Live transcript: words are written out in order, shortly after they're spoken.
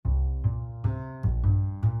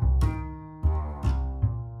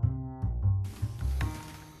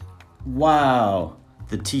Wow,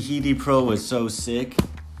 the Tahiti Pro was so sick.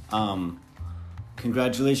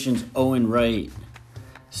 Congratulations, Owen Wright.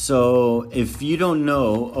 So, if you don't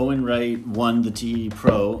know, Owen Wright won the Tahiti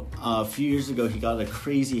Pro. A few years ago, he got a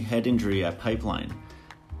crazy head injury at Pipeline,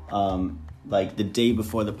 like the day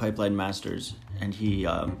before the Pipeline Masters, and he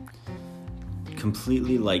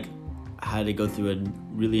completely had to go through a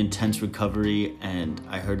really intense recovery. And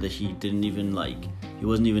I heard that he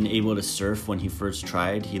wasn't even able to surf when he first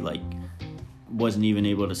tried. He wasn't even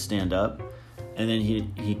able to stand up, and then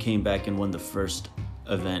he came back and won the first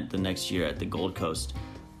event the next year at the Gold Coast.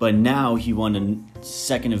 But now he won a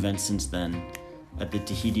second event since then at the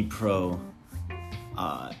Tahiti Pro.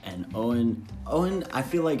 And Owen, I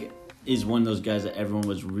feel like, is one of those guys that everyone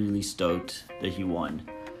was really stoked that he won.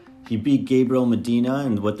 He beat Gabriel Medina,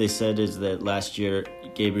 and what they said is that last year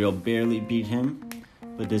Gabriel barely beat him,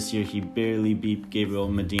 but this year he barely beat Gabriel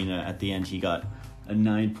Medina. At the end, he got a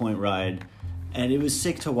 9-point ride, and it was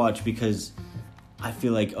sick to watch because I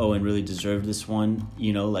feel like Owen really deserved this one.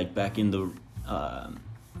 You know, back in the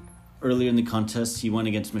earlier in the contest, he went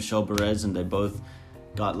against Michel Perez, and they both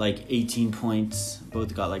got 18 points.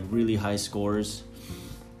 Both got really high scores.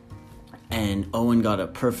 And Owen got a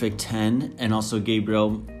perfect 10, and also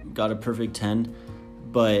Gabriel got a perfect 10.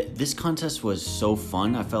 But this contest was so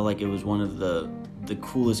fun. I felt like it was one of the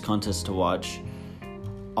coolest contests to watch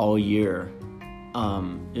all year.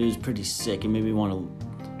 It was pretty sick. It made me want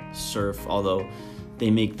to surf, although they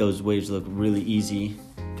make those waves look really easy,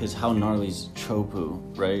 because how gnarly is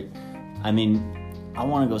Teahupo'o, right? I mean, I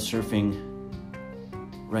want to go surfing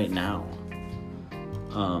right now.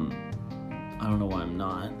 I don't know why I'm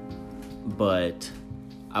not, but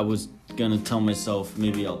I was gonna tell myself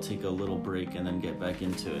maybe I'll take a little break and then get back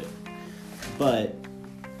into it. But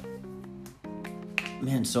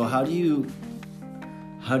man, so how do you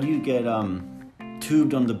get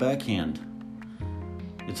tubed on the backhand?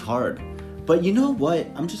 It's hard. But you know what?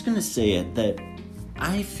 I'm just gonna say it, that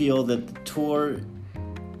I feel that the tour,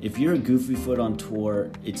 if you're a goofy foot on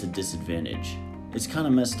tour, it's a disadvantage. It's kind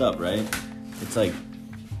of messed up, right? It's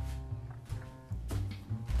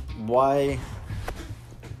why?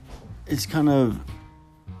 It's kind of,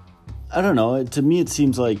 I don't know. To me, it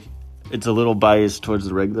seems like it's a little biased towards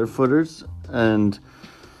the regular footers, and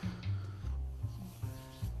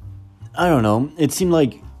I don't know. It seemed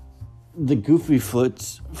like the goofy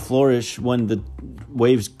foots flourish when the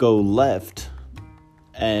waves go left,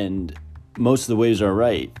 and most of the waves are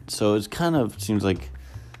right. So it kind of seems like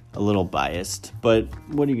a little biased. But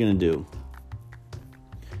what are you gonna do?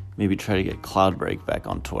 Maybe try to get Cloudbreak back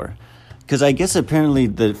on tour, because I guess apparently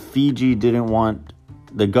the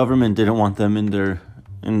government didn't want them in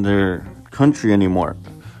their country anymore.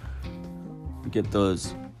 Get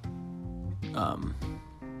those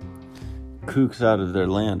kooks out of their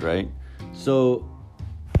land, right? So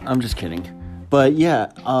I'm just kidding. But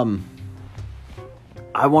yeah,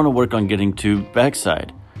 I want to work on getting to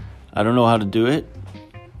backside. I don't know how to do it,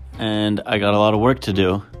 and I got a lot of work to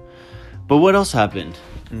do. But what else happened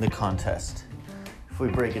in the contest? If we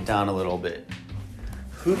break it down a little bit.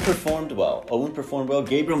 Who performed well? Owen performed well.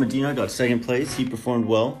 Gabriel Medina got second place. He performed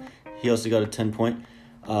well. He also got a 10-point.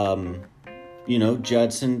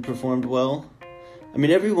 Jadson performed well. I mean,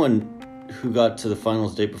 everyone who got to the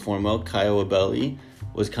finals day performed well. Kyle Abelli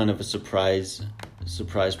was kind of a surprise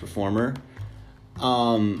performer.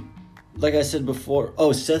 Like I said before,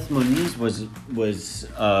 Seth Moniz was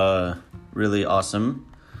really awesome.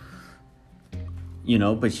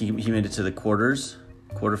 But he made it to the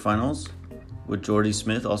quarterfinals with Jordy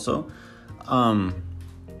Smith also.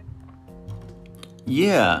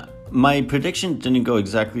 Yeah, my prediction didn't go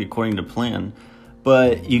exactly according to plan,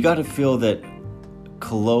 but you got to feel that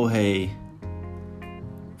Kolohe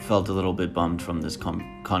felt a little bit bummed from this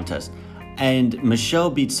contest. And Michelle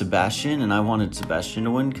beat Sebastian, and I wanted Sebastian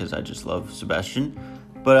to win because I just love Sebastian.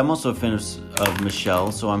 But I'm also a fan of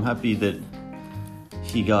Michelle, so I'm happy that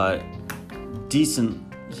he got a decent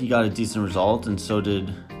result, and so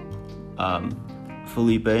did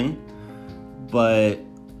Felipe. But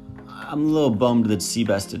I'm a little bummed that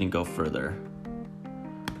Seabass didn't go further.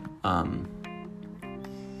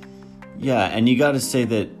 Yeah, and you got to say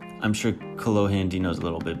that I'm sure Kolohe and Dino's a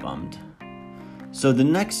little bit bummed. So the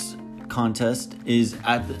next contest is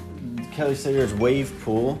at the Kelly Sayers wave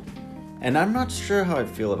pool, and I'm not sure how I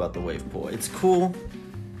feel about the wave pool. It's cool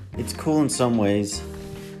in some ways,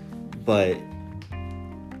 but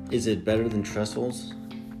is it better than trestles?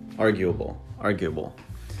 Arguable.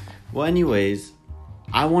 Well, anyways,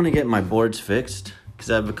 I want to get my boards fixed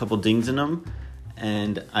because I have a couple dings in them,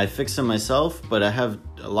 and I fixed them myself, but I have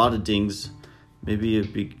a lot of dings. Maybe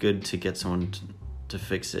it'd be good to get someone to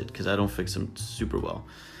fix it because I don't fix them super well.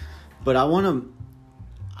 But I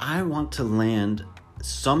want to land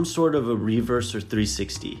some sort of a reverse or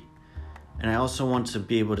 360. And I also want to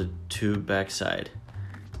be able to tube backside.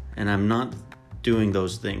 And I'm not doing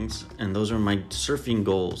those things. And those are my surfing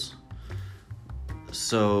goals.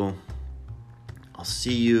 So I'll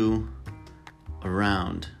see you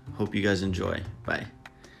around. Hope you guys enjoy. Bye.